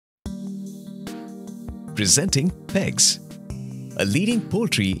Presenting PEGGS, a leading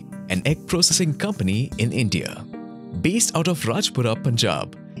poultry and egg processing company in India. Based out of Rajpura,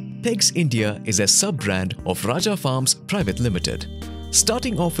 Punjab, PEGGS India is a sub-brand of Raja Farms Private Limited,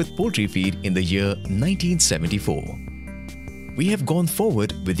 starting off with poultry feed in the year 1974. We have gone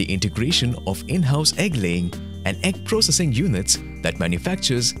forward with the integration of in-house egg laying and egg processing units that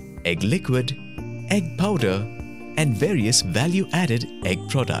manufactures egg liquid, egg powder, and various value-added egg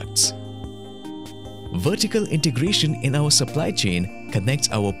products. Vertical integration in our supply chain connects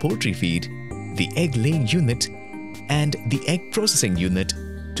our poultry feed, the egg laying unit, and the egg processing unit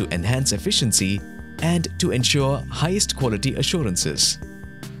to enhance efficiency and to ensure highest quality assurances.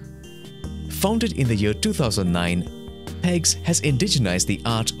 Founded in the year 2009, PEGGS has indigenized the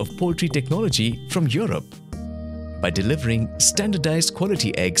art of poultry technology from Europe by delivering standardized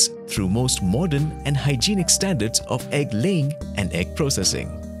quality eggs through most modern and hygienic standards of egg laying and egg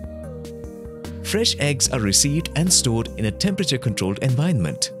processing. Fresh eggs are received and stored in a temperature-controlled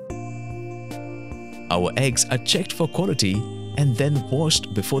environment. Our eggs are checked for quality and then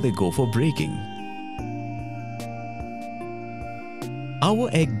washed before they go for breaking. Our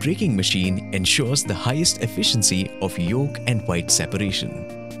egg breaking machine ensures the highest efficiency of yolk and white separation.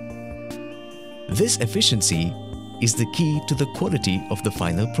 This efficiency is the key to the quality of the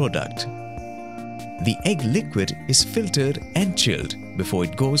final product. The egg liquid is filtered and chilled before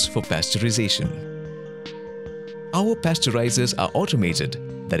it goes for pasteurization. Our pasteurizers are automated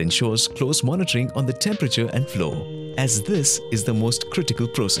that ensures close monitoring on the temperature and flow, as this is the most critical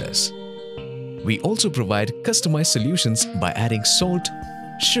process. We also provide customized solutions by adding salt,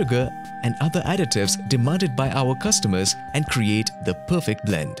 sugar, and other additives demanded by our customers and create the perfect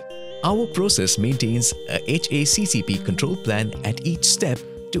blend. Our process maintains a HACCP control plan at each step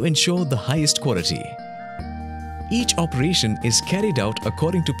to ensure the highest quality. Each operation is carried out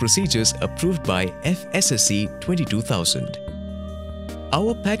according to procedures approved by FSSC 22000.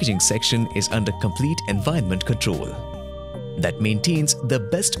 Our packaging section is under complete environment control that maintains the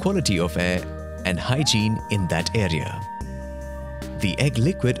best quality of air and hygiene in that area. The egg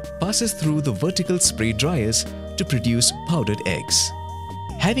liquid passes through the vertical spray dryers to produce powdered eggs.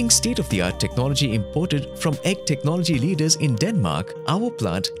 Having state-of-the-art technology imported from egg technology leaders in Denmark, our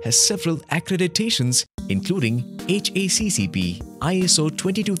plant has several accreditations including HACCP, ISO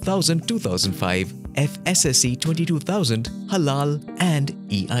 22000-2005, FSSC 22000, Halal and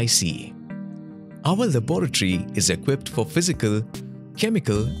EIC. Our laboratory is equipped for physical,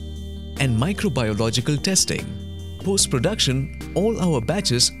 chemical and microbiological testing. Post-production, all our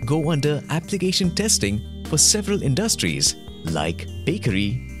batches go under application testing for several industries like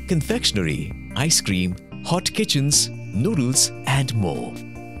bakery, confectionery, ice cream, hot kitchens, noodles and more.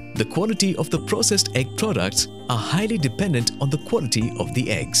 The quality of the processed egg products are highly dependent on the quality of the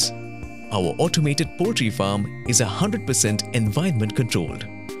eggs. Our automated poultry farm is 100% environment controlled,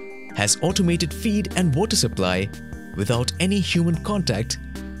 has automated feed and water supply without any human contact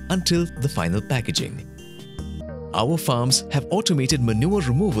until the final packaging. Our farms have automated manure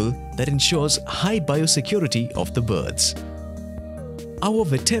removal that ensures high biosecurity of the birds. Our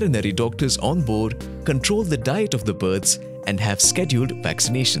veterinary doctors on board control the diet of the birds and have scheduled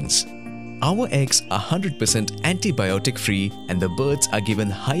vaccinations. Our eggs are 100% antibiotic-free and the birds are given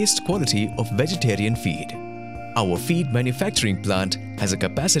highest quality of vegetarian feed. Our feed manufacturing plant has a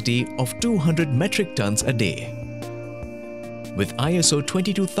capacity of 200 metric tons a day. With ISO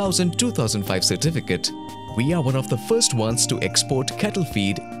 22000-2005 certificate, we are one of the first ones to export cattle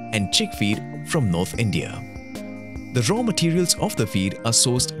feed and chick feed from North India. The raw materials of the feed are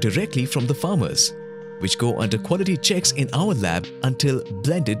sourced directly from the farmers, which go under quality checks in our lab until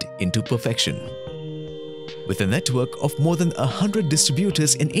blended into perfection. With a network of more than 100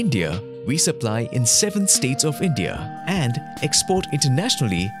 distributors in India, we supply in 7 states of India and export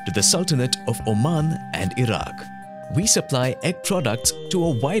internationally to the Sultanate of Oman and Iraq. We supply egg products to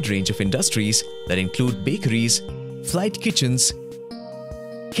a wide range of industries that include bakeries, flight kitchens,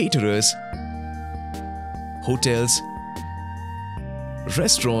 caterers, hotels,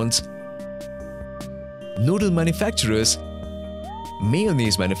 restaurants, noodle manufacturers,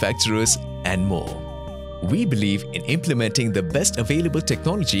 mayonnaise manufacturers, and more. We believe in implementing the best available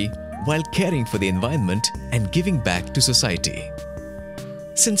technology while caring for the environment and giving back to society.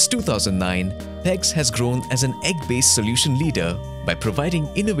 Since 2009, PEGGS has grown as an egg-based solution leader by providing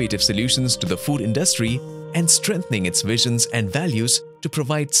innovative solutions to the food industry and strengthening its visions and values to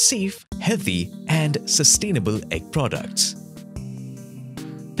provide safe, healthy, and sustainable egg products.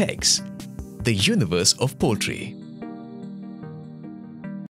 PEGGS, the universe of poultry.